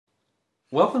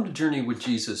Welcome to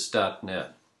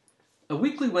JourneyWithJesus.net, a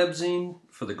weekly webzine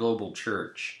for the global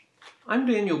church. I'm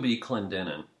Daniel B.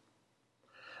 Clendenin.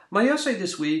 My essay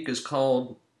this week is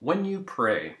called When You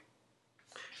Pray.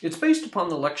 It's based upon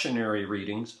the lectionary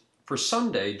readings for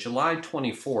Sunday, July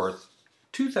 24th,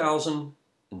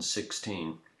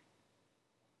 2016.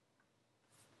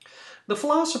 The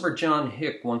philosopher John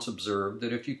Hick once observed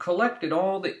that if you collected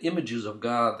all the images of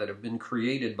God that have been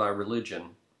created by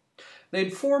religion,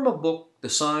 they'd form a book the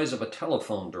size of a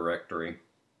telephone directory.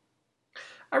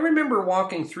 I remember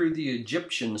walking through the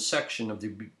Egyptian section of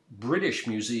the British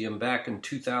Museum back in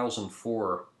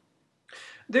 2004.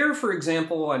 There, for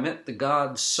example, I met the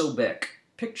god Sobek,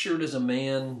 pictured as a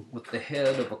man with the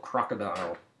head of a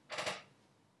crocodile.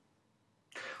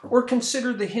 Or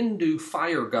consider the Hindu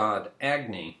fire god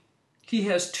Agni. He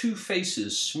has 2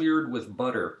 faces smeared with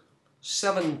butter,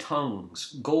 7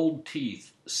 tongues, gold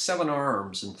teeth, 7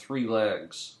 arms, and 3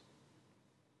 legs.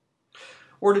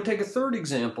 Or to take a third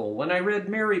example, when I read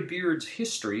Mary Beard's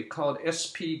history called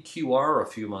SPQR a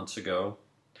few months ago,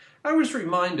 I was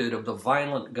reminded of the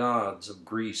violent gods of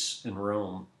Greece and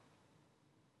Rome.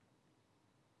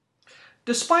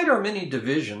 Despite our many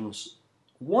divisions,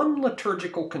 one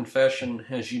liturgical confession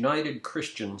has united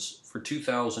Christians for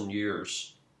 2,000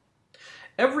 years.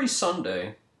 Every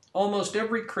Sunday, almost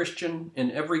every Christian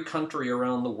in every country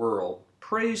around the world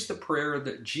prays the prayer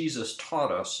that Jesus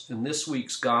taught us in this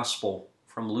week's Gospel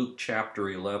from Luke chapter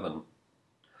 11.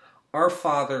 Our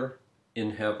Father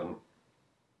in heaven.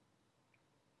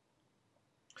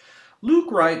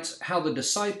 Luke writes how the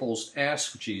disciples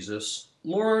asked Jesus,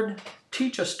 "Lord,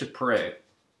 teach us to pray."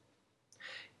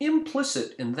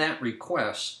 Implicit in that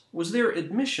request was their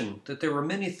admission that there were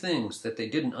many things that they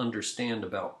didn't understand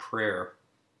about prayer.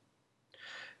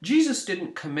 Jesus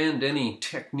didn't commend any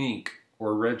technique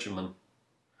or regimen.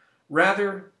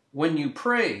 Rather, when you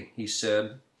pray, he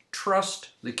said,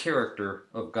 trust the character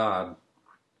of God.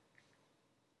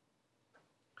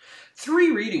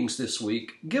 3 readings this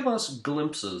week give us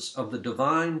glimpses of the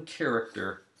divine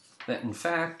character that in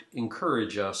fact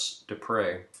encourage us to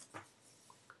pray.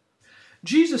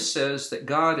 Jesus says that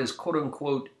God is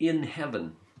quote-unquote in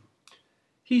heaven.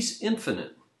 He's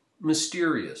infinite,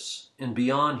 mysterious, and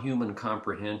beyond human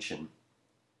comprehension.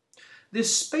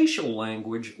 This spatial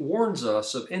language warns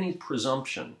us of any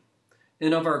presumption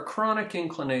and of our chronic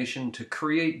inclination to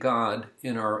create God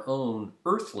in our own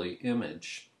earthly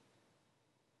image.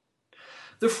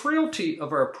 The frailty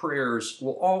of our prayers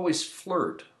will always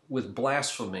flirt with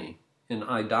blasphemy and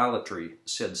idolatry,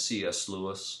 said C.S.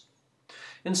 Lewis.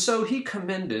 And so he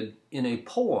commended in a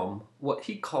poem what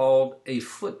he called a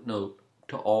footnote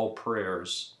to all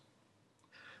prayers.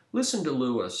 Listen to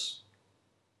Lewis.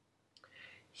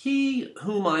 He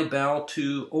whom I bow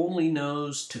to only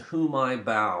knows to whom I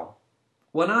bow.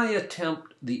 When I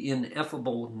attempt the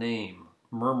ineffable name,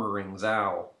 murmuring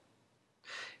thou,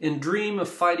 and dream of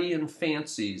Phidian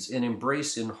fancies and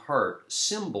embrace in heart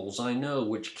symbols I know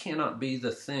which cannot be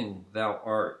the thing thou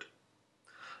art.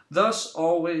 Thus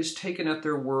always taken at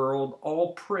their word,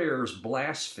 all prayers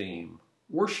blaspheme,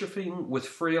 worshipping with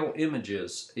frail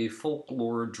images a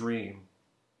folklore dream.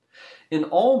 And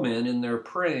all men in their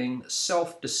praying,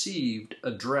 self-deceived,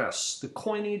 address the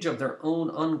coinage of their own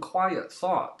unquiet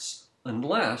thoughts,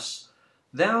 unless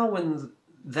thou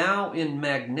in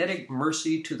magnetic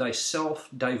mercy to thyself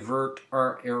divert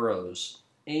our arrows,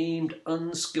 aimed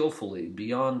unskillfully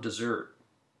beyond desert.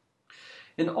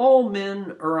 And all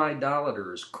men are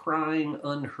idolaters, crying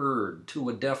unheard to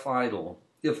a deaf idol,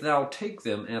 if thou take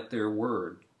them at their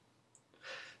word.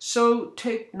 So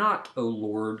take not, O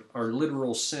Lord, our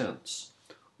literal sense.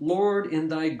 Lord, in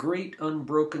thy great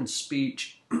unbroken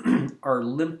speech, our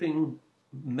limping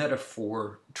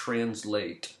metaphor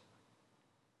translate.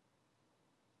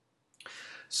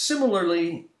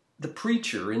 Similarly, the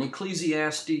preacher in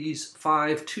Ecclesiastes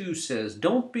 5:2 says,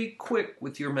 "Don't be quick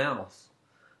with your mouth.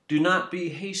 Do not be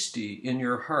hasty in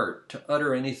your heart to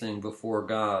utter anything before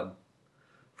God.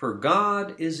 For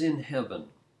God is in heaven,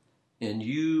 and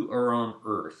you are on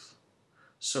earth.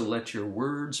 So let your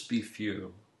words be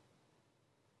few."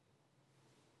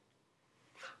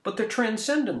 But the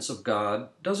transcendence of God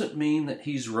doesn't mean that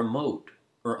he's remote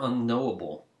or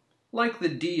unknowable, like the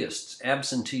deist's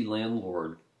absentee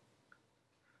landlord.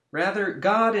 Rather,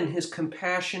 God in his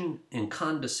compassion and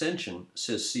condescension,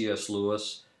 says C.S.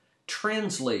 Lewis,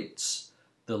 translates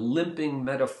the limping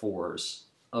metaphors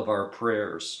of our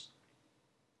prayers.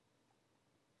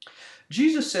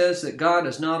 Jesus says that God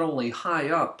is not only high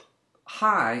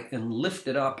and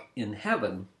lifted up in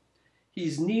heaven,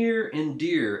 he's near and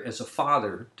dear as a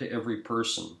father to every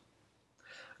person.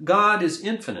 God is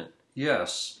infinite,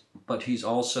 yes, but he's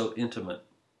also intimate.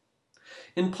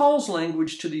 In Paul's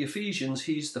language to the Ephesians,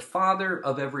 he's the father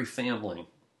of every family,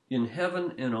 in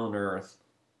heaven and on earth.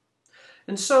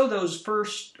 And so those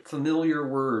first familiar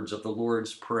words of the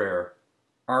Lord's Prayer,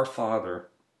 Our Father.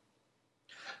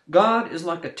 God is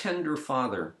like a tender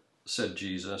father, said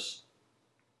Jesus.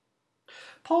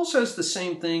 Paul says the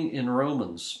same thing in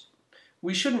Romans.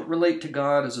 We shouldn't relate to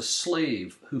God as a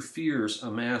slave who fears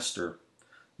a master,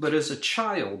 but as a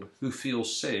child who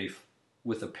feels safe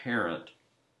with a parent.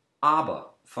 Abba,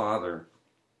 Father.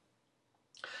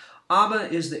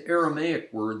 Abba is the Aramaic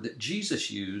word that Jesus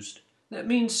used that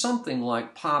means something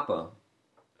like Papa.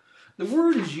 The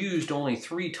word is used only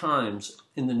 3 times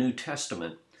in the New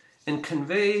Testament and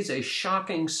conveys a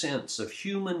shocking sense of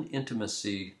human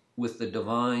intimacy with the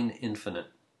divine infinite.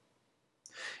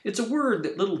 It's a word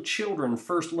that little children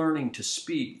first learning to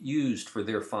speak used for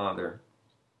their father,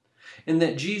 and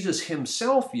that Jesus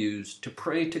himself used to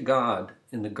pray to God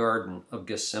in the Garden of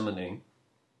Gethsemane.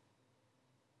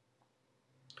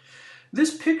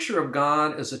 This picture of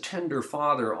God as a tender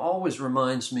father always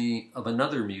reminds me of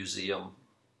another museum.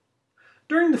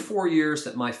 During the 4 years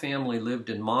that my family lived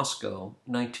in Moscow,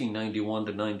 1991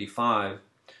 to 95,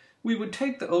 we would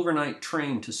take the overnight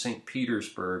train to St.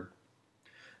 Petersburg.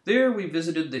 There we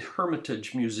visited the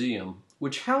Hermitage Museum,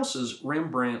 which houses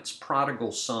Rembrandt's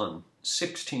Prodigal Son,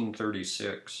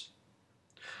 1636.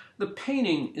 The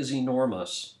painting is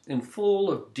enormous and full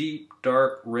of deep,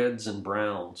 dark reds and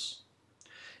browns.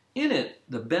 In it,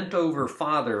 the bent-over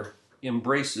father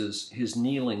embraces his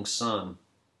kneeling son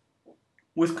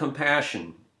with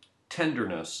compassion,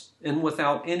 tenderness, and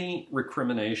without any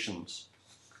recriminations.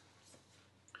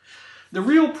 The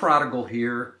real prodigal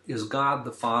here is God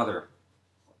the Father,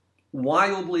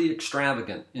 wildly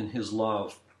extravagant in his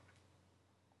love.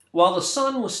 While the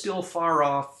son was still far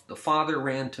off, the father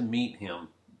ran to meet him,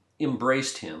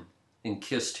 embraced him, and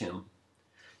kissed him.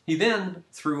 He then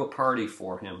threw a party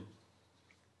for him.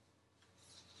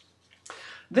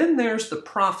 Then there's the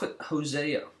prophet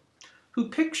Hosea, who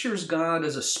pictures God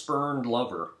as a spurned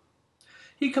lover.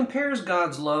 He compares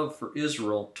God's love for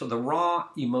Israel to the raw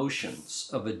emotions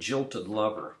of a jilted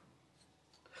lover.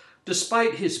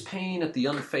 Despite his pain at the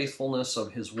unfaithfulness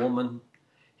of his woman,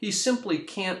 he simply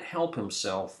can't help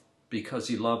himself because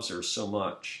he loves her so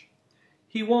much.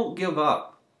 He won't give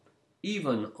up,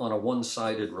 even on a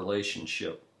one-sided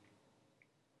relationship.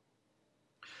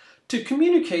 To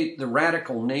communicate the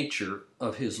radical nature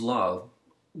of his love,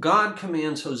 God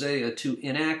commands Hosea to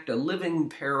enact a living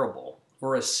parable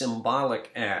or a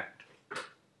symbolic act.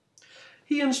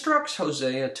 He instructs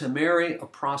Hosea to marry a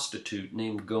prostitute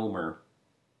named Gomer.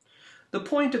 The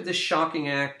point of this shocking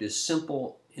act is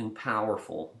simple and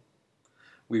powerful.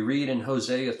 We read in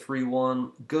Hosea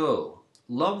 3:1, Go,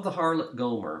 love the harlot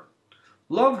Gomer.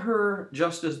 Love her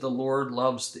just as the Lord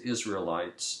loves the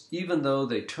Israelites, even though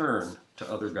they turn to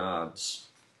other gods.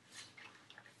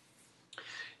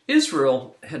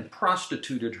 Israel had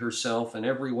prostituted herself in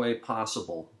every way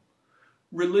possible,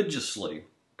 religiously,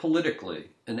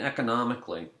 politically, and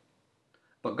economically.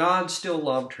 But God still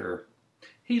loved her.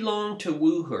 He longed to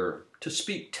woo her, to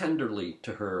speak tenderly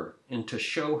to her, and to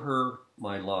show her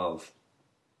my love.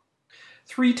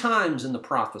 3 times in the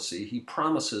prophecy, he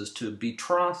promises to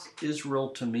betroth Israel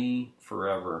to me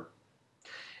forever.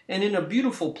 And in a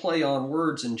beautiful play on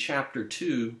words in chapter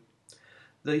 2,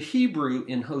 the Hebrew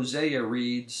in Hosea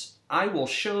reads, I will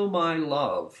show my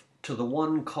love to the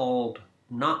one called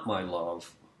not my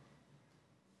love.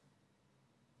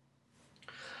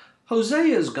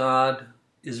 Hosea's God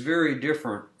is very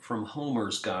different from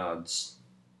Homer's gods.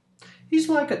 He's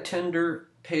like a tender,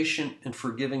 patient, and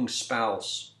forgiving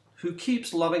spouse who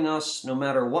keeps loving us no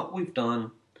matter what we've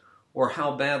done or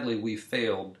how badly we've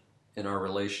failed in our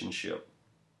relationship.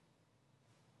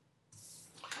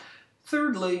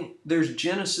 Thirdly, there's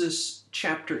Genesis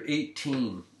chapter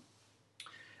 18,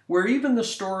 where even the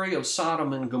story of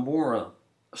Sodom and Gomorrah,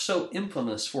 so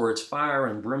infamous for its fire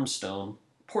and brimstone,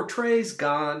 portrays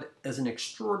God as an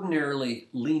extraordinarily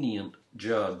lenient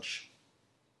judge.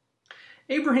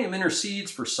 Abraham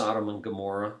intercedes for Sodom and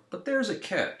Gomorrah, but there's a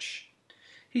catch.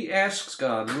 He asks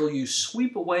God, will you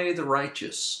sweep away the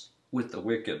righteous with the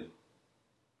wicked?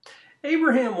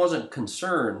 Abraham wasn't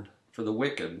concerned for the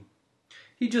wicked.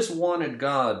 He just wanted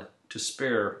God to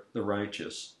spare the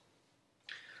righteous.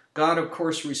 God, of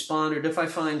course, responded, if I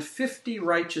find 50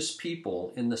 righteous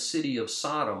people in the city of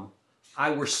Sodom,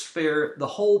 I will spare the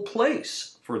whole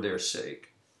place for their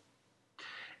sake.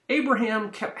 Abraham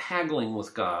kept haggling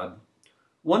with God,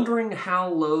 wondering how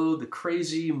low the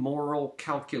crazy moral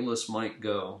calculus might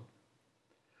go.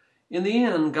 In the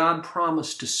end, God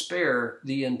promised to spare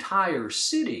the entire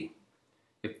city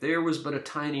if there was but a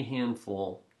tiny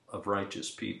handful of righteous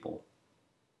people.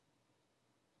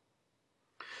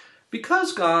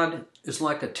 Because God is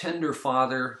like a tender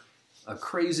father, a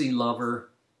crazy lover,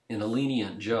 and a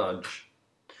lenient judge,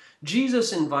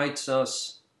 Jesus invites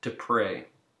us to pray.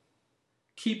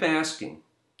 Keep asking,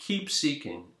 keep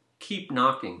seeking, keep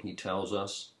knocking, he tells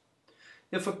us.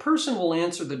 If a person will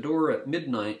answer the door at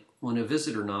midnight when a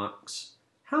visitor knocks,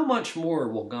 how much more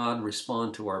will God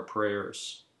respond to our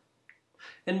prayers?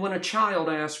 And when a child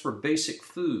asks for basic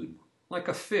food, like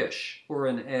a fish or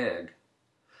an egg,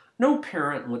 no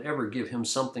parent would ever give him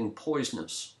something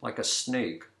poisonous, like a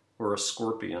snake or a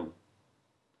scorpion.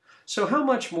 So how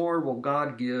much more will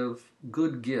God give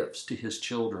good gifts to his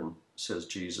children, says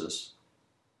Jesus.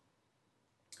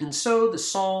 And so the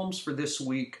Psalms for this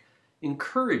week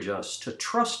encourage us to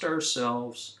trust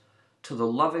ourselves to the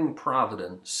loving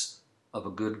providence of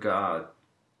a good God.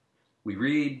 We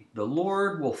read, "The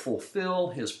Lord will fulfill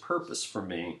his purpose for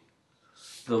me.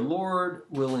 The Lord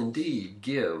will indeed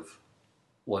give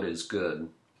what is good."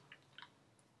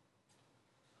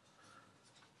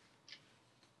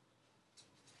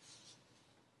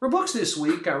 For books this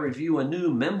week, I review a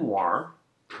new memoir.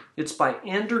 It's by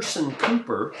Anderson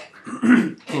Cooper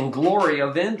and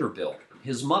Gloria Vanderbilt,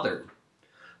 his mother.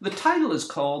 The title is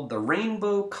called "The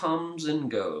Rainbow Comes and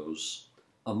Goes: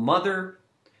 A Mother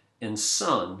and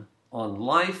Son on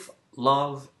Life,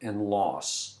 Love, and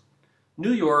Loss."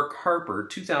 New York, Harper,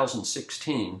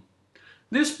 2016.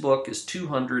 This book is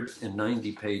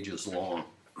 290 pages long.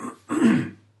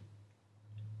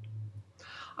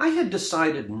 I had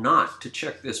decided not to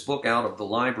check this book out of the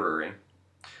library,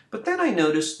 but then I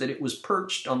noticed that it was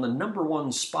perched on the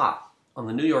 #1 spot on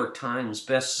the New York Times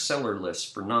bestseller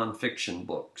list for nonfiction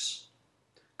books.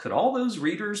 Could all those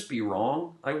readers be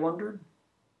wrong, I wondered?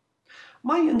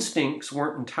 My instincts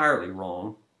weren't entirely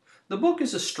wrong. The book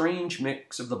is a strange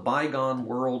mix of the bygone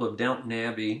world of Downton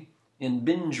Abbey and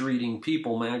binge-reading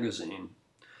People magazine,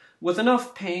 with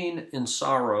enough pain and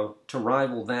sorrow to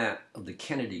rival that of the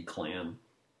Kennedy clan.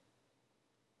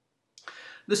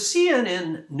 The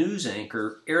CNN news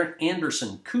anchor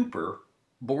Anderson Cooper,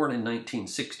 born in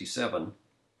 1967,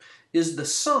 is the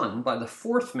son by the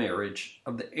fourth marriage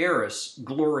of the heiress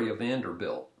Gloria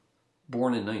Vanderbilt,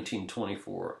 born in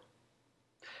 1924.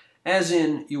 As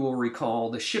in, you will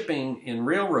recall, the shipping and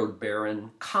railroad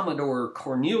baron Commodore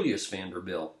Cornelius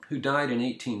Vanderbilt, who died in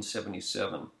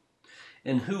 1877,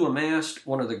 and who amassed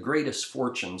one of the greatest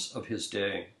fortunes of his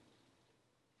day.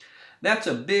 That's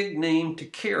a big name to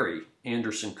carry,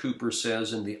 Anderson Cooper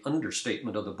says in the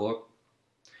understatement of the book.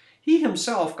 He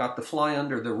himself got to fly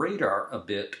under the radar a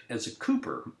bit as a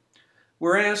Cooper,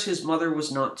 whereas his mother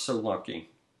was not so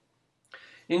lucky.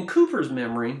 In Cooper's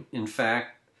memory, in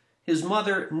fact, his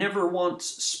mother never once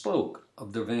spoke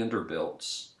of the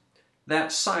Vanderbilts.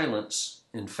 That silence,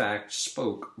 in fact,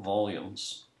 spoke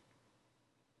volumes.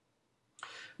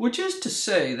 Which is to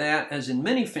say that, as in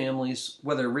many families,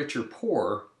 whether rich or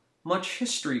poor, much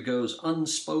history goes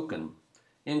unspoken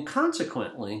and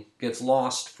consequently gets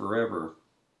lost forever.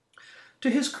 To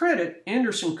his credit,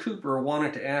 Anderson Cooper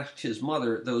wanted to ask his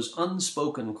mother those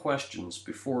unspoken questions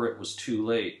before it was too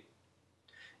late.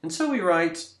 And so he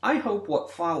writes, "I hope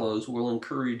what follows will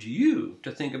encourage you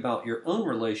to think about your own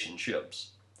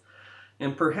relationships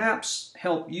and perhaps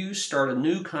help you start a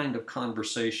new kind of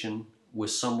conversation with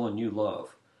someone you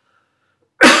love."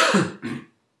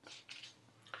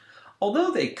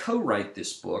 Although they co-write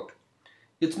this book,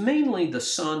 it's mainly the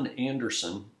son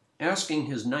Anderson asking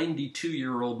his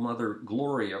 92-year-old mother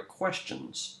Gloria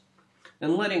questions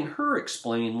and letting her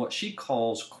explain what she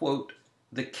calls, quote,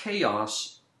 "the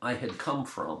chaos I had come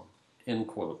from," end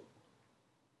quote.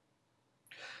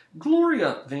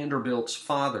 Gloria Vanderbilt's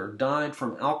father died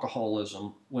from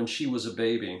alcoholism when she was a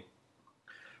baby.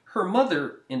 Her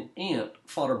mother and aunt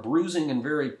fought a bruising and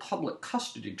very public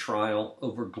custody trial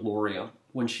over Gloria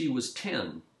when she was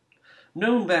 10,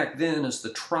 known back then as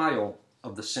the trial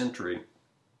of the century.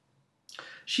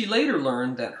 She later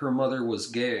learned that her mother was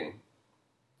gay.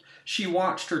 She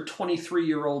watched her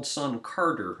 23-year-old son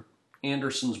Carter,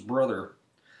 Anderson's brother,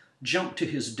 jump to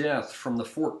his death from the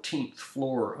 14th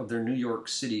floor of their New York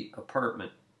City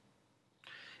apartment.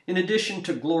 In addition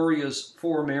to Gloria's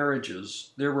 4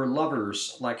 marriages, there were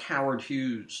lovers like Howard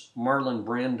Hughes, Marlon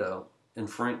Brando, and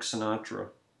Frank Sinatra.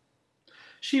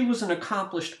 She was an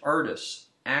accomplished artist,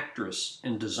 actress,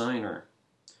 and designer,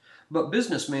 but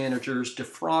business managers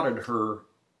defrauded her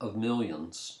of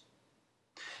millions.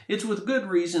 It's with good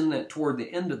reason that toward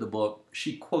the end of the book,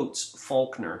 she quotes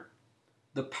Faulkner,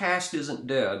 "The past isn't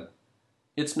dead,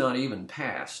 it's not even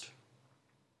past."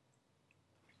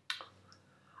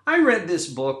 I read this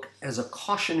book as a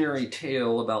cautionary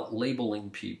tale about labeling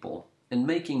people and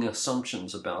making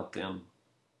assumptions about them.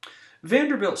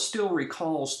 Vanderbilt still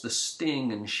recalls the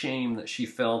sting and shame that she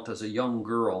felt as a young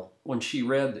girl when she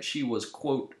read that she was,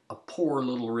 quote, a poor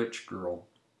little rich girl.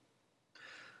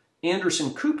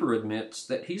 Anderson Cooper admits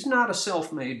that he's not a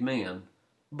self-made man,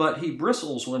 but he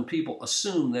bristles when people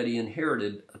assume that he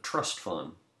inherited a trust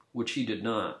fund, which he did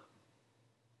not.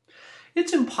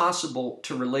 It's impossible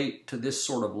to relate to this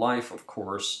sort of life, of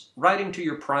course, riding to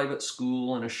your private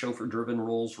school in a chauffeur-driven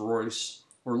Rolls-Royce,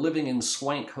 or living in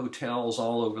swank hotels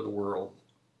all over the world.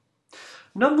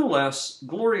 Nonetheless,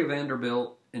 Gloria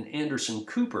Vanderbilt and Anderson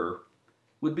Cooper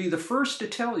would be the first to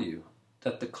tell you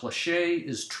that the cliche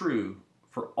is true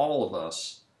for all of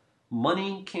us.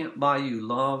 Money can't buy you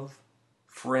love,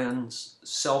 friends,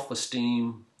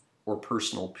 self-esteem, or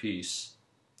personal peace.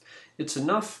 It's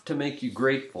enough to make you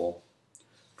grateful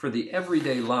for the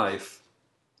everyday life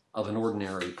of an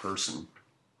ordinary person.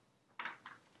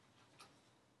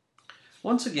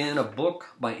 Once again, a book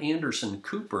by Anderson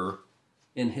Cooper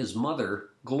and his mother,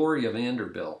 Gloria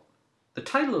Vanderbilt. The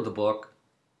title of the book,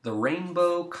 The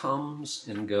Rainbow Comes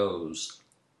and Goes.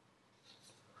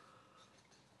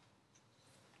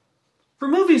 For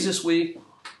movies this week,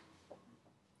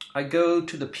 I go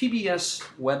to the PBS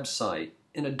website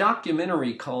in a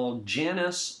documentary called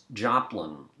Janis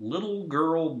Joplin, Little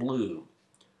Girl Blue.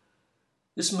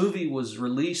 This movie was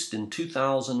released in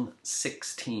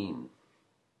 2016.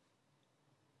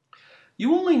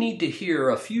 You only need to hear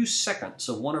a few seconds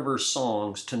of one of her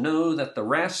songs to know that the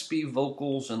raspy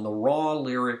vocals and the raw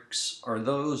lyrics are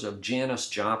those of Janis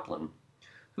Joplin,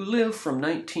 who lived from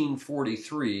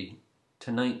 1943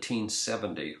 to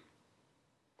 1970.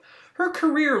 Her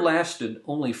career lasted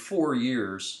only 4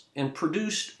 years and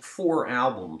produced 4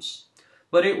 albums,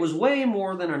 but it was way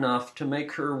more than enough to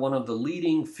make her one of the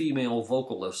leading female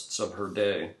vocalists of her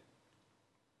day.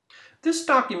 This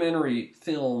documentary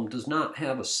film does not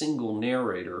have a single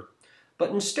narrator,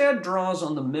 but instead draws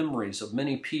on the memories of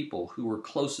many people who were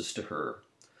closest to her,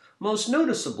 most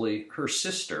noticeably her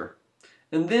sister,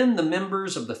 and then the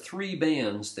members of the 3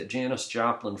 bands that Janis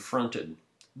Joplin fronted: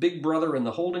 Big Brother and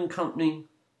the Holding Company,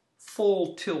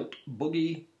 Full Tilt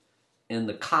Boogie, and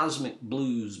the Cosmic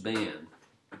Blues Band.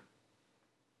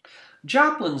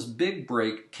 Joplin's big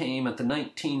break came at the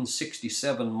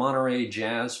 1967 Monterey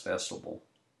Jazz Festival.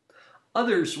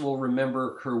 Others will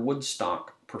remember her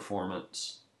Woodstock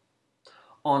performance.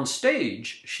 On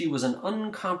stage, she was an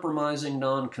uncompromising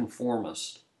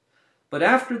nonconformist. But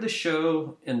after the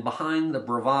show and behind the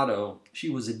bravado, she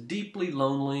was a deeply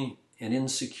lonely and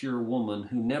insecure woman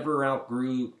who never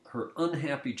outgrew her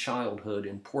unhappy childhood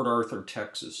in Port Arthur,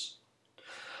 Texas.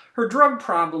 Her drug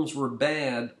problems were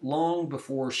bad long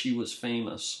before she was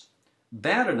famous.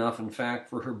 Bad enough, in fact,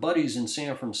 for her buddies in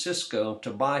San Francisco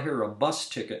to buy her a bus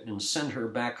ticket and send her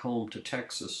back home to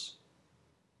Texas.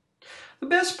 The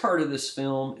best part of this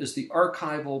film is the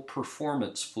archival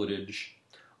performance footage,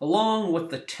 along with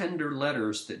the tender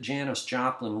letters that Janis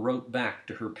Joplin wrote back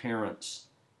to her parents.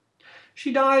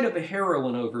 She died of a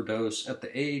heroin overdose at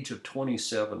the age of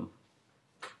 27.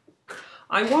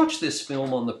 I watched this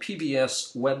film on the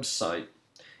PBS website.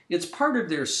 It's part of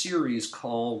their series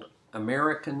called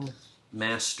American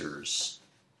Masters.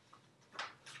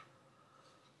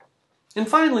 And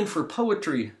finally, for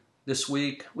poetry this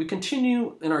week, we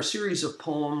continue in our series of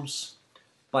poems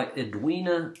by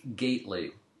Edwina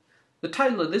Gately. The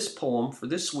title of this poem for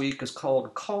this week is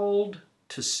called Called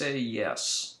to Say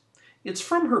Yes. It's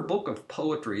from her book of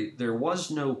poetry, There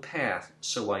Was No Path,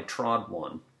 So I Trod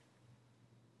One.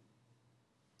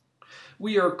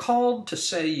 We are called to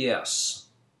say yes,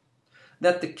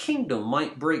 that the kingdom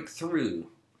might break through,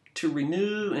 to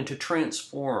renew and to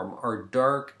transform our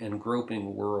dark and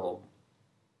groping world.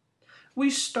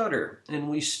 We stutter and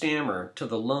we stammer to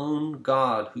the lone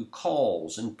God who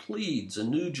calls and pleads a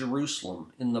new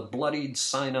Jerusalem in the bloodied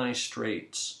Sinai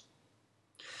Straits.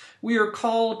 We are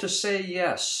called to say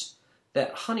yes,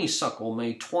 that honeysuckle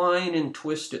may twine and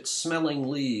twist its smelling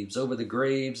leaves over the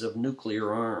graves of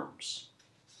nuclear arms.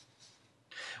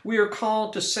 We are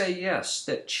called to say yes,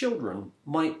 that children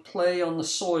might play on the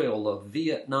soil of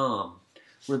Vietnam,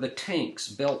 where the tanks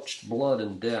belched blood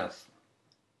and death.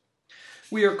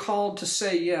 We are called to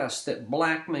say yes, that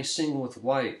black may sing with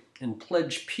white and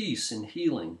pledge peace and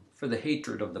healing for the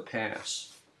hatred of the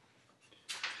past.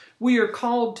 We are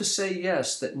called to say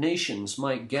yes, that nations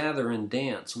might gather and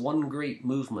dance one great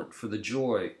movement for the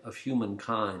joy of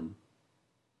humankind.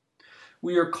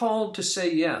 We are called to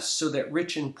say yes, so that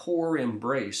rich and poor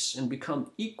embrace and become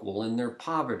equal in their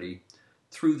poverty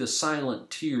through the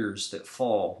silent tears that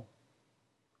fall.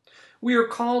 We are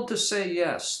called to say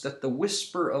yes, that the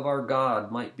whisper of our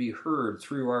God might be heard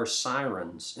through our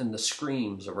sirens and the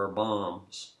screams of our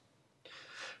bombs.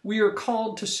 We are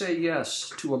called to say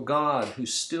yes to a God who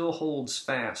still holds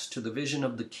fast to the vision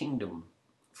of the kingdom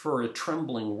for a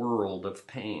trembling world of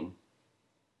pain.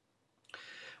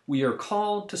 We are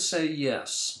called to say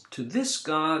yes to this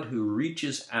God who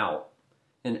reaches out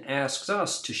and asks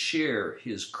us to share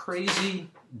his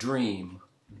crazy dream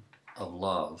of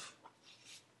love.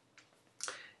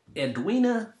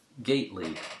 Edwina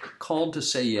Gately, called to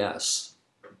say yes.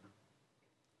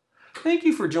 Thank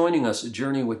you for joining us at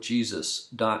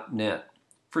JourneyWithJesus.net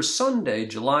for Sunday,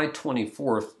 July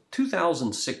 24th,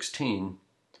 2016.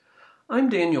 I'm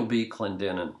Daniel B.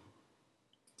 Clendenin.